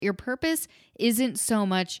Your purpose isn't so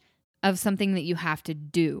much of something that you have to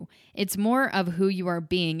do. It's more of who you are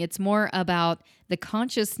being. It's more about the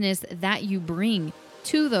consciousness that you bring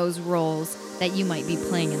to those roles that you might be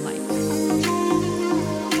playing in life.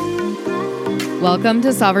 Welcome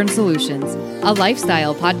to Sovereign Solutions, a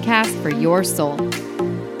lifestyle podcast for your soul.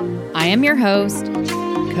 I am your host,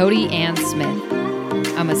 Cody Ann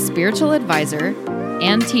Smith. I'm a spiritual advisor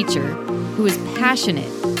and teacher who is passionate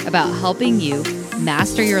about helping you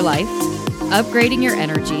master your life, upgrading your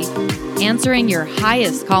energy, answering your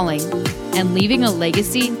highest calling, and leaving a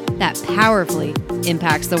legacy that powerfully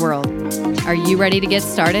impacts the world. Are you ready to get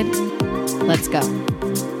started? Let's go.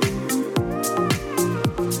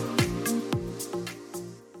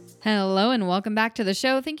 Hello and welcome back to the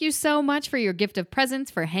show. Thank you so much for your gift of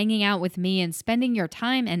presence, for hanging out with me and spending your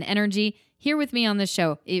time and energy here with me on the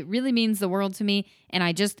show. It really means the world to me, and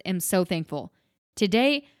I just am so thankful.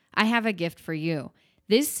 Today, I have a gift for you.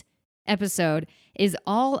 This episode is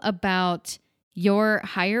all about your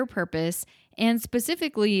higher purpose and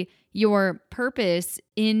specifically your purpose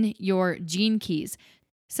in your gene keys.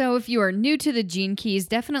 So if you are new to the Gene Keys,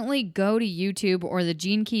 definitely go to YouTube or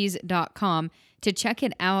thegenekeys.com to check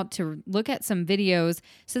it out, to look at some videos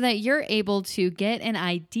so that you're able to get an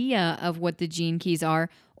idea of what the Gene Keys are.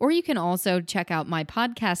 Or you can also check out my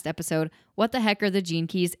podcast episode, What the Heck Are the Gene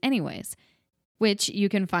Keys Anyways? Which you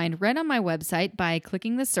can find right on my website by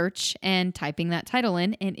clicking the search and typing that title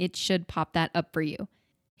in, and it should pop that up for you.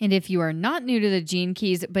 And if you are not new to the Gene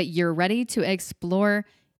Keys, but you're ready to explore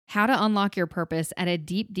how to unlock your purpose at a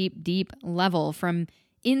deep, deep, deep level from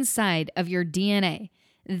inside of your DNA,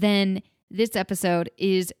 then this episode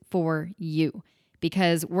is for you,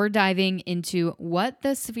 because we're diving into what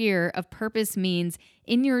the sphere of purpose means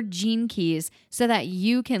in your gene keys so that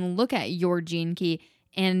you can look at your gene key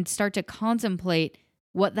and start to contemplate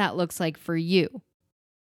what that looks like for you.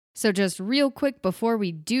 So just real quick before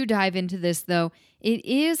we do dive into this though, it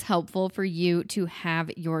is helpful for you to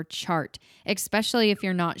have your chart, especially if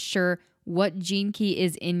you're not sure what gene key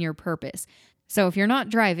is in your purpose. So if you're not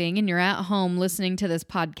driving and you're at home listening to this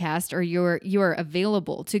podcast, or you're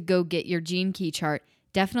available to go get your gene key chart,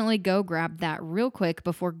 definitely go grab that real quick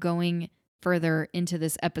before going further into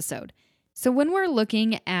this episode. So when we're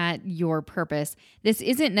looking at your purpose, this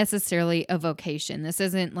isn't necessarily a vocation. This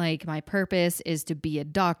isn't like my purpose is to be a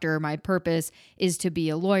doctor, my purpose is to be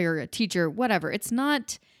a lawyer, a teacher, whatever. It's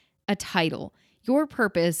not a title. Your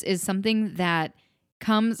purpose is something that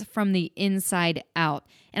comes from the inside out.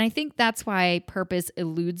 And I think that's why purpose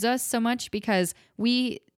eludes us so much, because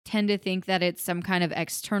we tend to think that it's some kind of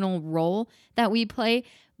external role that we play,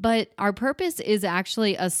 but our purpose is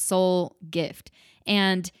actually a soul gift.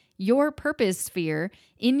 And your purpose sphere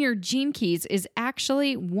in your gene keys is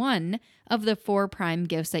actually one of the 4 prime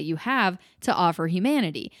gifts that you have to offer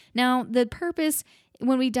humanity. Now, the purpose,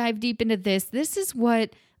 when we dive deep into this is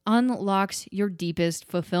what unlocks your deepest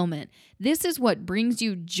fulfillment. This is what brings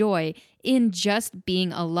you joy in just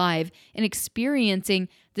being alive and experiencing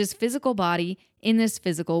this physical body in this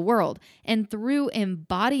physical world. And through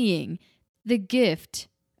embodying the gift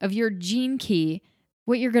of your gene key,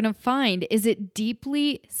 what you're going to find is it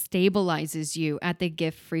deeply stabilizes you at the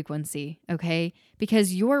gift frequency, okay?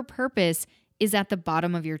 Because your purpose is at the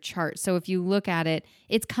bottom of your chart. So if you look at it,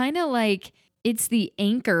 it's kind of like it's the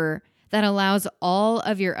anchor that allows all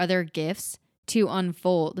of your other gifts to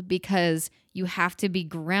unfold, because you have to be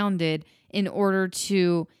grounded in order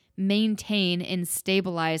to maintain and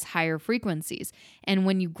stabilize higher frequencies. And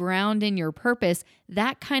when you ground in your purpose,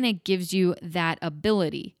 that kind of gives you that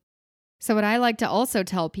ability. So what I like to also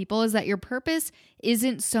tell people is that your purpose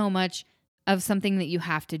isn't so much of something that you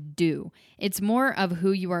have to do. It's more of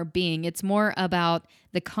who you are being. It's more about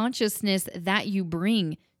the consciousness that you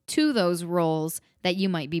bring to those roles that you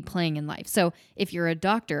might be playing in life. So if you're a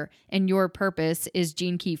doctor and your purpose is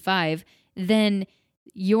Gene Key 5, then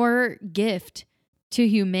your gift to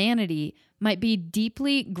humanity might be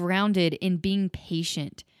deeply grounded in being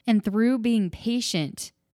patient. And through being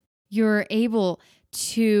patient, you're able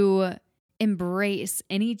to embrace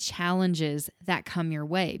any challenges that come your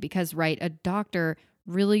way, because, right, a doctor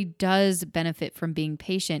really does benefit from being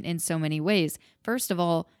patient in so many ways. First of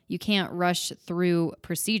all, you can't rush through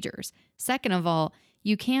procedures. Second of all,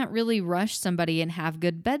 you can't really rush somebody and have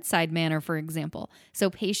good bedside manner, for example. So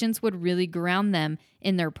patience would really ground them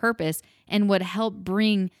in their purpose and would help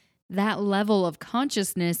bring that level of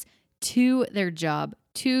consciousness to their job,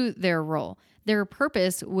 to their role. Their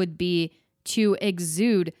purpose would be to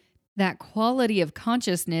exude that quality of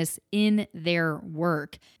consciousness in their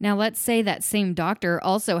work. Now, let's say that same doctor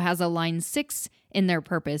also has a line 6 in their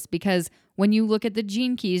purpose, because when you look at the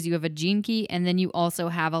gene keys, you have a gene key and then you also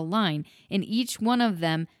have a line, and each one of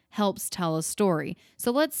them helps tell a story. So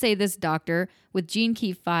let's say this doctor with gene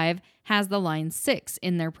key 5 has the line 6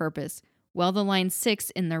 in their purpose. Well, the line 6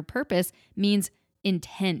 in their purpose means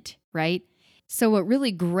intent, right? So what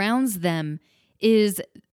really grounds them is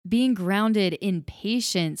being grounded in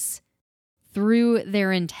patience through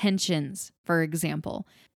their intentions, for example.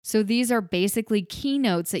 So these are basically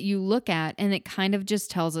keynotes that you look at and it kind of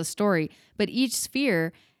just tells a story. But each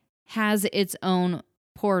sphere has its own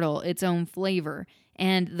portal, its own flavor.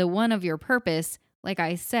 And the one of your purpose, like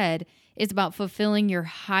I said, is about fulfilling your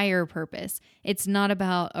higher purpose. It's not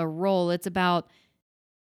about a role. It's about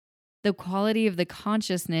the quality of the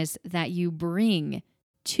consciousness that you bring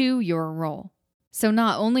to your role. So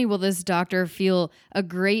not only will this doctor feel a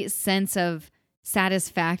great sense of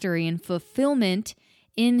satisfactory and fulfillment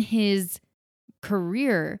in his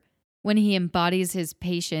career when he embodies his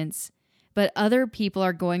patience, but other people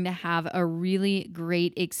are going to have a really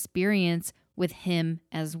great experience with him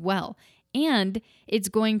as well. And it's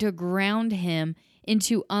going to ground him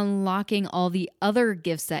into unlocking all the other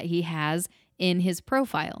gifts that he has in his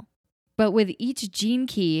profile. But with each gene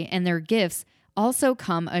key and their gifts also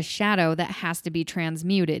come a shadow that has to be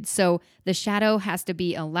transmuted. So the shadow has to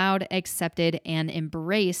be allowed, accepted, and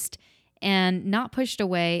embraced, and not pushed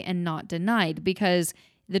away and not denied, because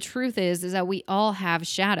the truth is that we all have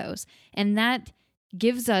shadows, and that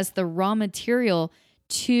gives us the raw material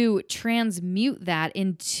to transmute that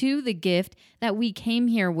into the gift that we came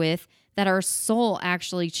here with, that our soul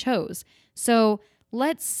actually chose. So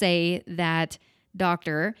let's say that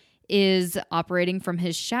doctor is operating from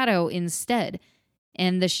his shadow instead.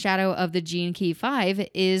 And the shadow of the gene key 5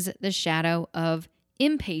 is the shadow of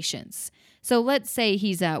impatience. So let's say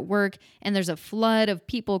he's at work and there's a flood of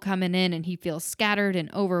people coming in and he feels scattered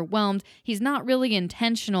and overwhelmed. He's not really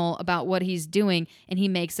intentional about what he's doing and he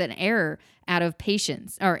makes an error out of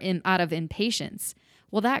out of impatience.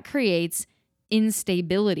 Well, that creates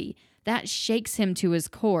instability. That shakes him to his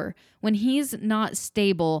core. When he's not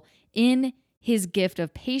stable in his gift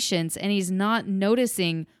of patience and he's not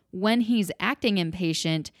noticing when he's acting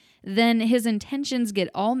impatient, then his intentions get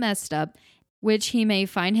all messed up, which he may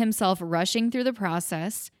find himself rushing through the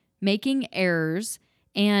process, making errors,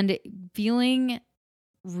 and feeling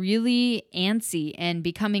really antsy and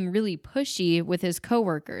becoming really pushy with his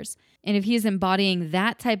coworkers. And if he's embodying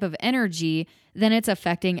that type of energy, then it's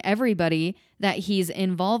affecting everybody that he's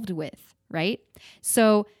involved with, right?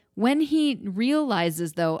 So when he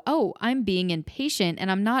realizes, though, oh, I'm being impatient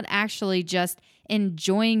and I'm not actually just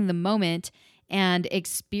enjoying the moment and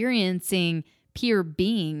experiencing pure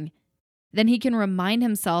being, then he can remind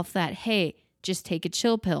himself that, hey, just take a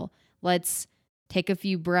chill pill. Let's take a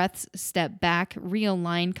few breaths, step back,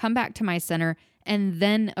 realign, come back to my center, and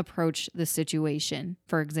then approach the situation,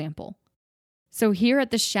 for example. So here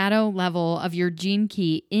at the shadow level of your gene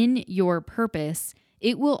key in your purpose,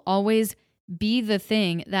 it will always be the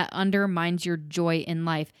thing that undermines your joy in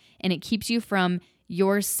life, and it keeps you from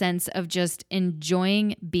your sense of just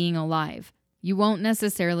enjoying being alive. You won't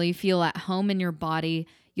necessarily feel at home in your body.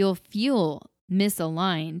 You'll feel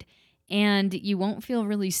misaligned, and you won't feel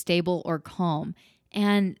really stable or calm.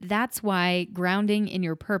 And that's why grounding in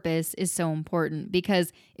your purpose is so important,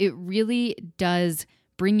 because it really does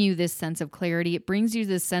bring you this sense of clarity. It brings you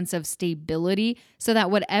this sense of stability so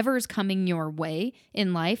that whatever's coming your way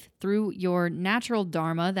in life through your natural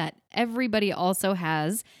dharma that everybody also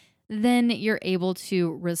has, then you're able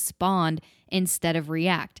to respond instead of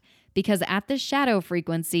react. Because at the shadow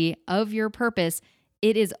frequency of your purpose,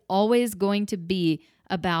 it is always going to be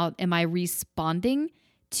about, am I responding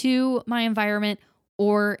to my environment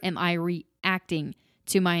or am I reacting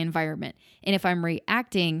to my environment? And if I'm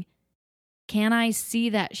reacting, can I see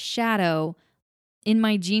that shadow in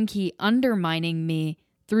my gene key undermining me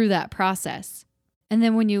through that process? And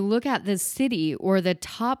then when you look at the city or the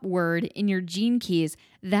top word in your gene keys,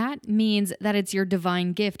 that means that it's your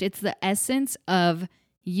divine gift. It's the essence of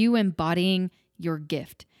you embodying your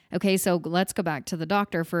gift. Okay, so let's go back to the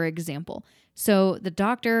doctor, for example. So the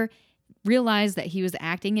doctor realized that he was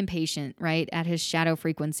acting impatient, right, at his shadow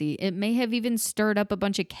frequency. It may have even stirred up a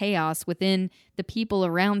bunch of chaos within the people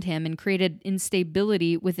around him and created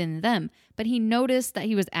instability within them. But he noticed that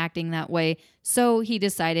he was acting that way, so he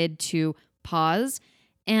decided to pause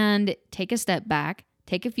and take a step back,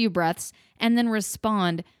 take a few breaths, and then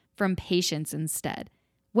respond from patience instead.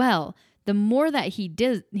 Well, the more that he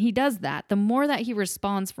does that, the more that he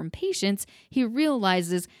responds from patience, he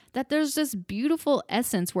realizes that there's this beautiful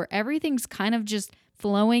essence where everything's kind of just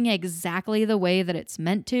flowing exactly the way that it's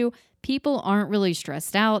meant to. People aren't really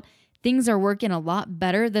stressed out. Things are working a lot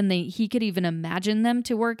better than he could even imagine them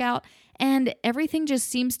to work out, and everything just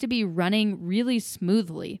seems to be running really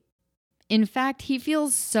smoothly. In fact, he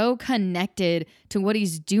feels so connected to what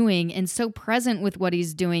he's doing and so present with what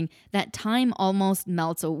he's doing that time almost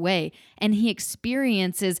melts away. And he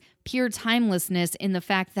experiences pure timelessness in the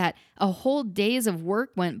fact that a whole days of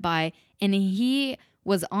work went by and he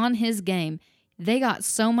was on his game. They got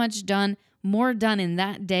so much done, more done in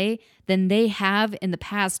that day than they have in the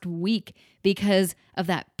past week because of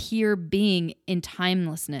that pure being in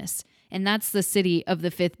timelessness. And that's the siddhi of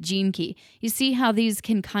the fifth gene key. You see how these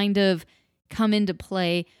can kind of come into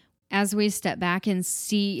play as we step back and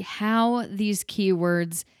see how these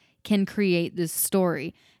keywords can create this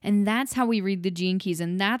story. And that's how we read the gene keys,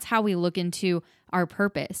 and that's how we look into our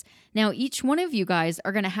purpose. Now, each one of you guys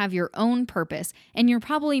are going to have your own purpose, and you're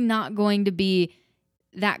probably not going to be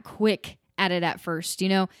that quick at it at first.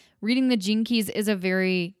 Reading the gene keys is a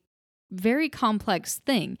very, very complex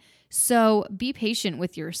thing. So be patient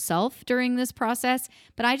with yourself during this process.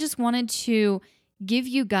 But I just wanted to give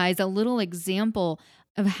you guys a little example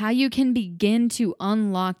of how you can begin to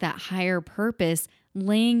unlock that higher purpose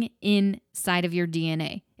laying inside of your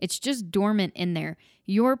DNA. It's just dormant in there.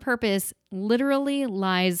 Your purpose literally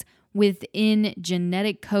lies within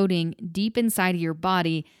genetic coding deep inside of your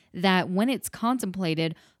body that when it's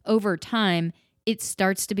contemplated over time, it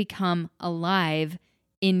starts to become alive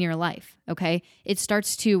in your life, okay? It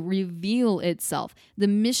starts to reveal itself. The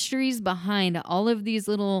mysteries behind all of these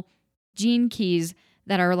little gene keys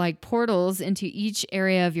that are like portals into each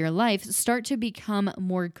area of your life start to become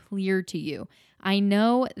more clear to you. I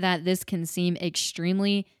know that this can seem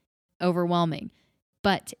extremely overwhelming,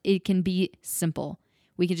 but it can be simple.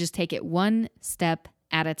 We can just take it one step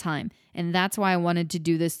at a time. And that's why I wanted to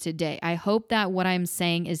do this today. I hope that what I'm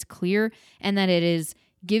saying is clear and that it is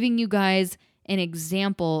giving you guys an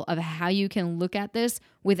example of how you can look at this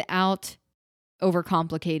without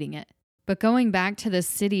overcomplicating it. But going back to the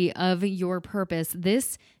siddhi of your purpose,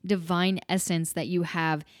 this divine essence that you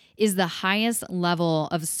have is the highest level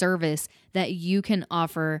of service that you can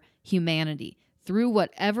offer humanity through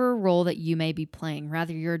whatever role that you may be playing.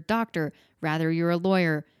 Rather you're a doctor, rather you're a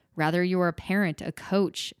lawyer, rather you're a parent, a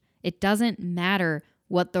coach. It doesn't matter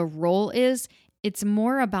what the role is. It's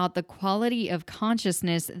more about the quality of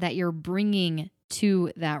consciousness that you're bringing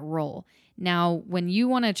to that role. Now, when you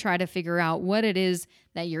want to try to figure out what it is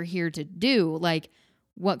that you're here to do, like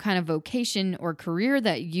what kind of vocation or career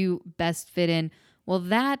that you best fit in, well,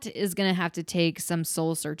 that is going to have to take some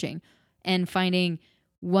soul searching and finding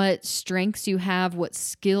what strengths you have, what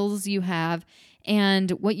skills you have, and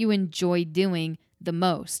what you enjoy doing the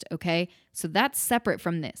most, okay? So that's separate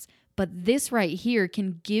from this. But this right here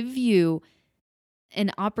can give you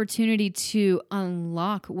an opportunity to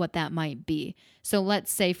unlock what that might be. So let's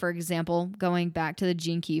say, for example, going back to the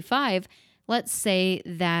Gene Key 5, let's say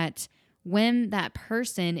that when that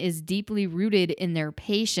person is deeply rooted in their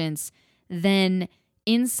patience, then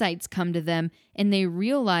insights come to them and they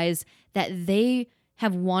realize that they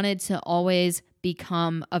have wanted to always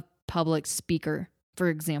become a public speaker, for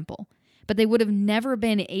example. But they would have never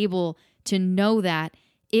been able to know that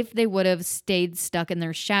if they would have stayed stuck in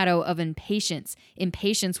their shadow of impatience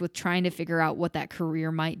with trying to figure out what that career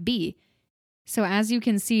might be. So as you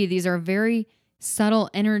can see, these are very subtle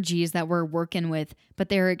energies that we're working with, but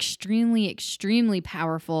they're extremely, extremely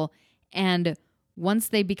powerful. And once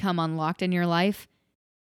they become unlocked in your life,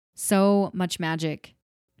 so much magic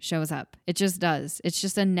shows up. It just does. It's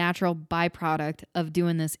just a natural byproduct of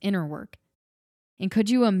doing this inner work. And could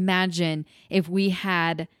you imagine if we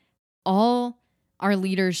had all our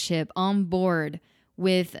leadership on board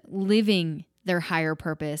with living their higher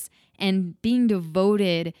purpose and being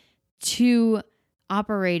devoted to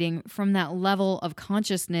operating from that level of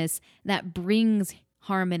consciousness that brings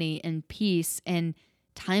harmony and peace and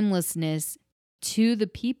timelessness to the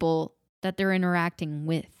people that they're interacting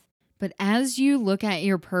with. But as you look at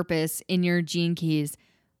your purpose in your gene keys,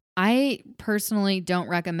 I personally don't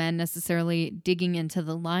recommend necessarily digging into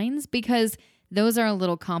the lines because those are a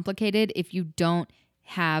little complicated if you don't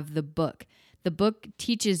have the book. The book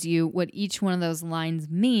teaches you what each one of those lines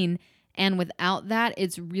mean, and without that,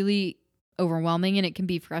 it's really overwhelming and it can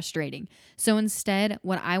be frustrating. So instead,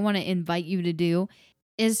 what I want to invite you to do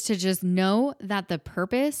is to just know that the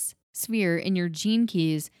purpose sphere in your gene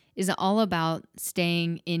keys is all about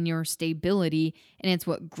staying in your stability, and it's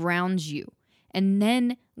what grounds you. and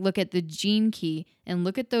then look at the gene key and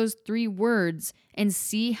look at those 3 words and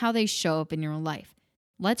see how they show up in your life.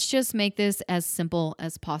 Let's just make this as simple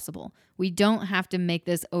as possible. We don't have to make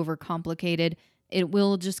this overcomplicated. It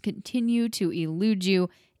will just continue to elude you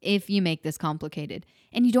if you make this complicated.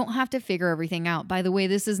 And you don't have to figure everything out. By the way,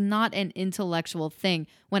 this is not an intellectual thing.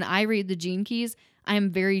 When I read the gene keys, I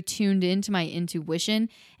am very tuned into my intuition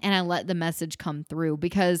and I let the message come through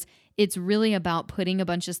because it's really about putting a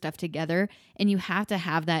bunch of stuff together and you have to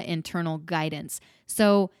have that internal guidance.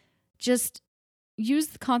 So just use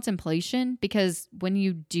the contemplation, because when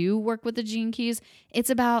you do work with the gene keys,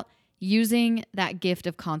 it's about using that gift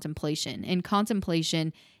of contemplation. And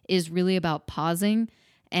contemplation is really about pausing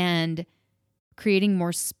and creating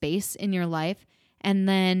more space in your life, and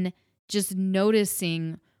then just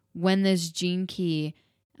noticing when this gene key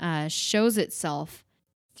shows itself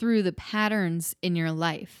through the patterns in your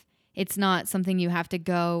life. It's not something you have to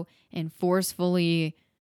go and forcefully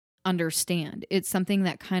understand. It's something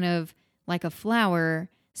that kind of like a flower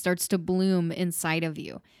starts to bloom inside of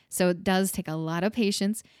you. So it does take a lot of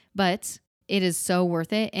patience, but it is so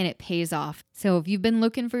worth it and it pays off. So if you've been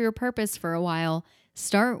looking for your purpose for a while,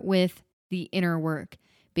 start with the inner work,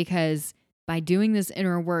 because by doing this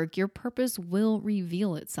inner work, your purpose will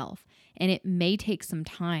reveal itself, and it may take some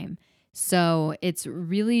time. So it's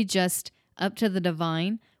really just up to the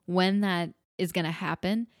divine when that is going to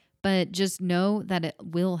happen, but just know that it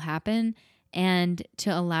will happen, and to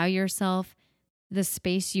allow yourself the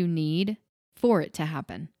space you need for it to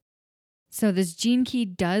happen. So this gene key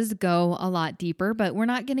does go a lot deeper, but we're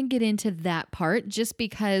not going to get into that part just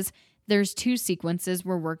because there's 2 sequences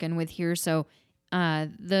we're working with here. So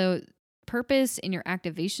the purpose in your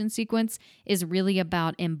activation sequence is really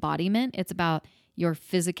about embodiment. It's about your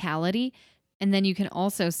physicality. And then you can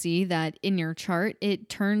also see that in your chart, it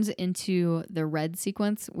turns into the red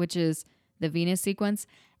sequence, which is the Venus sequence.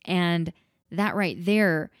 And that right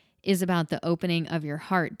there is about the opening of your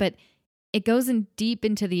heart. But it goes in deep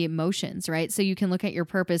into the emotions, right? So you can look at your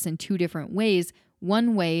purpose in 2 different ways.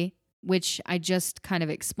 One way, which I just kind of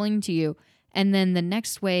explained to you. And then the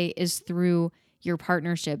next way is through your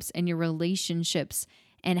partnerships and your relationships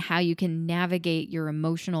and how you can navigate your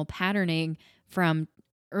emotional patterning from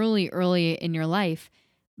early in your life.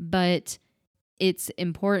 But it's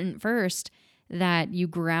important first that you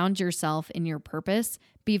ground yourself in your purpose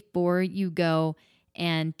before you go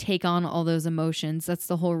and take on all those emotions. That's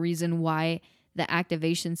the whole reason why the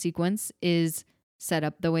activation sequence is set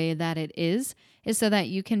up the way that it is so that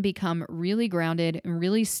you can become really grounded and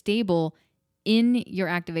really stable in your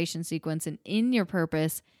activation sequence and in your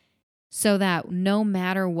purpose, so that no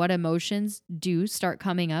matter what emotions do start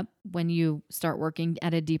coming up when you start working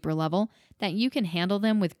at a deeper level, that you can handle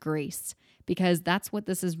them with grace, because that's what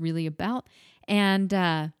this is really about. And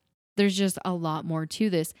there's just a lot more to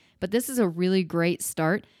this, but this is a really great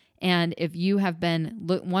start. And if you have been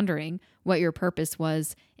wondering what your purpose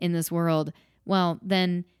was in this world, well,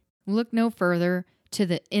 then look no further to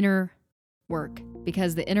the inner work,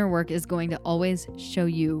 because the inner work is going to always show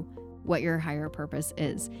you what your higher purpose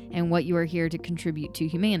is and what you are here to contribute to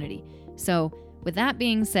humanity. So with that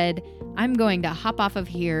being said, I'm going to hop off of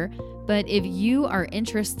here. But if you are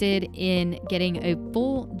interested in getting a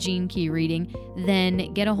full gene key reading,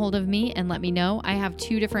 then get a hold of me and let me know. I have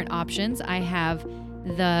 2 different options. I have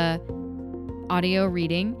the audio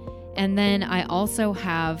reading, and then I also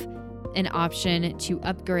have an option to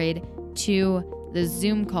upgrade to the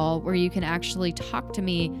Zoom call where you can actually talk to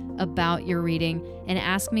me about your reading and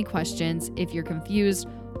ask me questions if you're confused,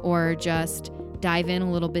 or just dive in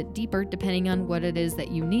a little bit deeper depending on what it is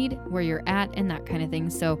that you need, where you're at, and that kind of thing.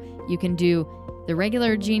 So you can do the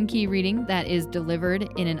regular gene key reading that is delivered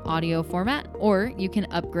in an audio format, or you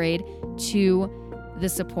can upgrade to the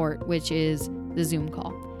support, which is the Zoom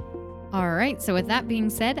call. All right, so with that being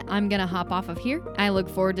said, I'm going to hop off of here. I look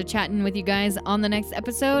forward to chatting with you guys on the next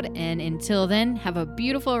episode. And until then, have a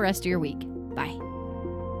beautiful rest of your week. Bye.